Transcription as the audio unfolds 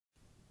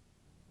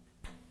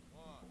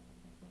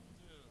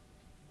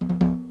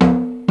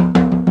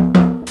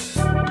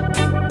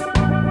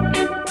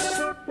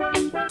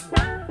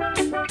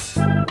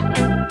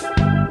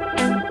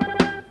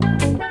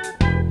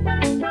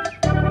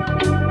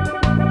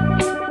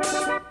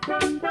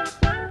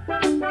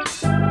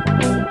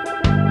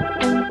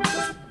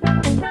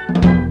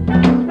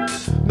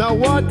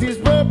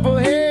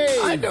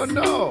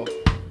no.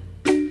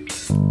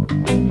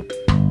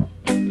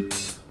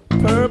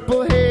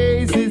 Purple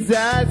haze is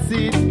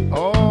acid.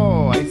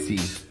 Oh, I see.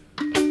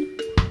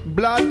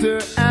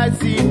 Blotter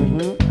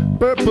acid.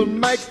 Purple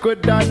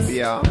microdots.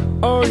 Yeah.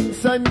 Orange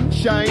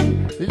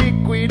sunshine.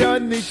 Liquid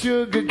on the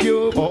sugar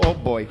cube. Oh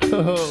boy.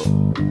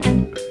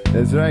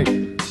 That's right.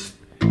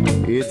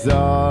 It's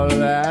all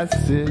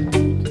acid.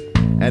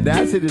 And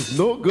acid is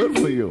no good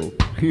for you.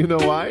 You know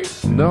why?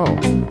 No.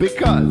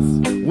 Because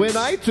when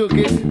I took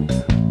it,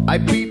 I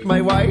beat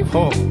my wife.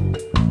 Oh.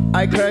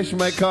 I crashed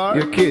my car.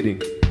 You're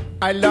kidding.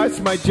 I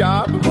lost my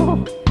job.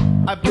 Oh.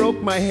 I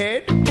broke my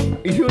head.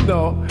 You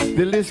know,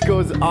 the list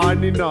goes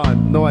on and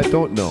on. No, I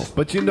don't know.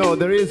 But you know,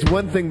 there is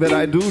one thing that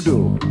I do.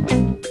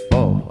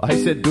 Oh, I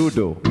said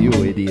do. You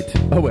idiot.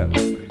 Oh well.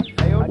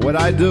 What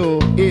I do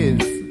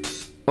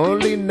is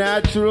only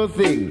natural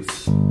things.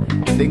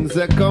 Things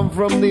that come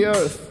from the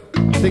earth.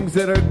 Things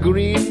that are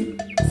green,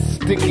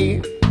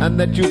 sticky, and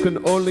that you can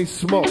only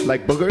smoke,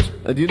 like boogers.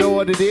 And you know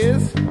what it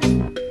is?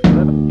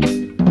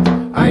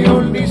 I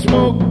only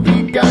smoke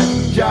the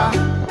ganja.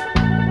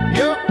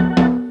 Yo.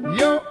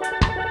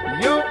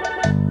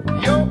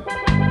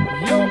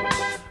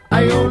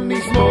 I only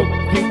smoke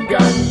the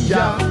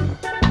ganja.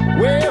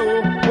 Well.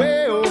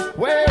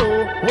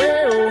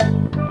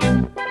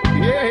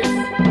 Yes.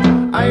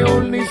 I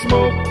only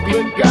smoke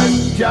the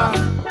ganja.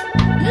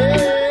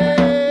 Yeah.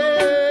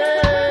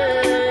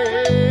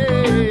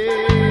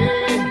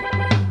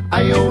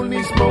 I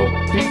only smoke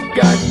the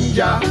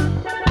ganja.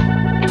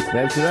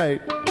 That's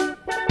right.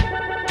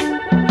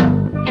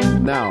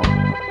 Now,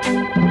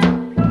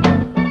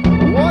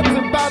 what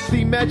about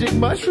the magic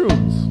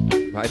mushrooms?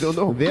 I don't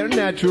know. They're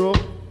natural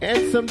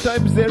and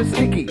sometimes they're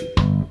sticky.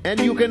 And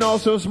you can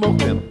also smoke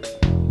them.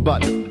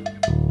 But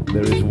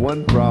there is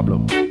one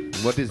problem.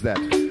 What is that?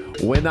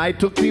 When I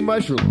took the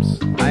mushrooms,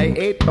 I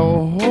ate a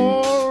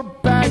whole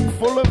bag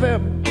full of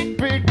them.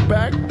 Big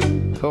bag.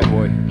 Oh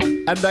boy.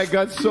 And I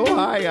got so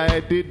high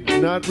I did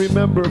not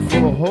remember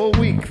for a whole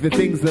week the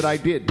things that I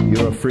did.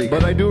 You're a freak.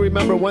 But I do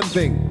remember one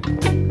thing.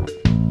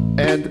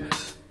 And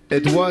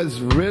it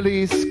was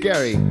really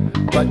scary.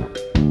 But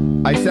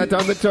I sat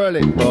on the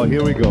toilet. Oh,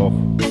 here we go.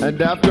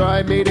 And after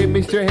I made a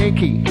Mr.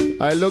 Hanky,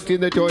 I looked in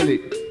the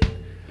toilet.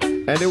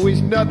 And it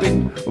was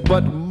nothing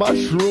but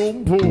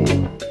mushroom poo.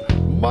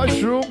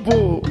 Mushroom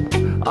poo.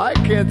 I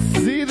can't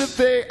see the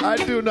thing. I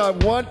do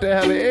not want to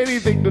have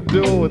anything to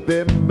do with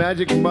them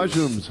magic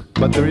mushrooms.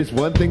 But there is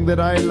one thing that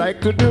I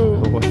like to do.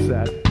 What's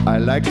that? I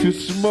like to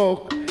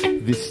smoke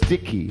the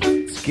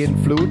sticky skin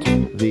flute,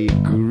 the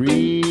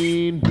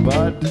green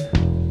bud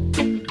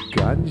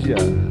ganja.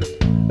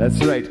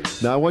 That's right.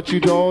 Now I want you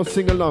to all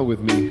sing along with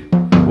me.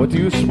 What do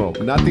you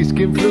smoke? Not the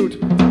skin flute.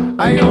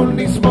 I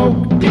only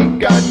smoke the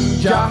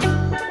ganja.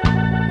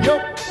 Yo.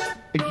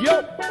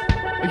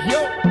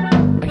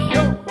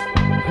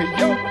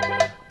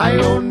 I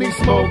only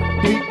smoke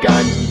the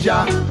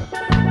ganja.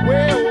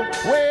 Well.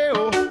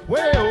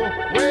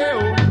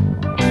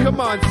 Come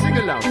on, sing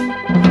along.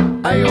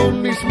 I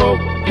only smoke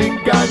the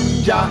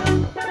ganja.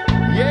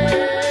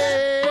 Yeah.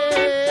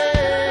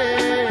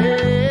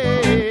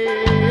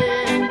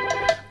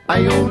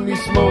 I only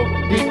smoke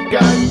the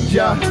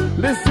ganja.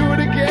 Let's do it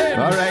again.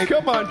 All right,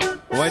 come on.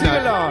 Why sing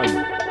not? Along.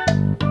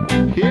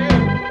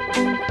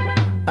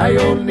 Yeah. I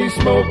only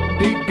smoke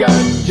the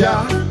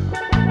ganja.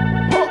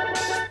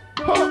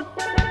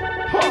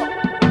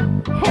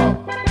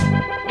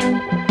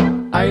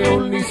 I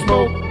only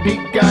smoke the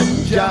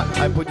ganja.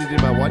 I put it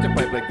in my water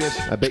pipe like this.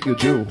 I bet you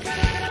do.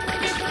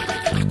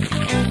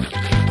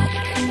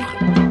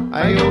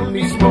 I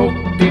only smoke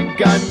the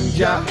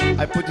ganja.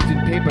 I put it in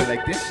paper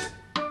like this.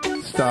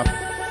 Stop.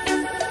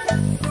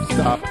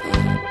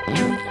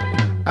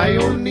 I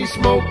only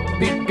smoke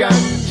the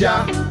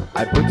ganja.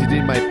 I put it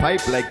in my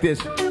pipe like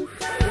this.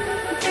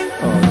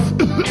 Oh,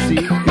 see?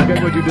 You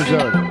get what you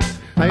deserve.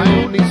 I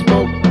only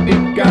smoke the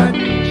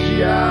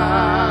ganja.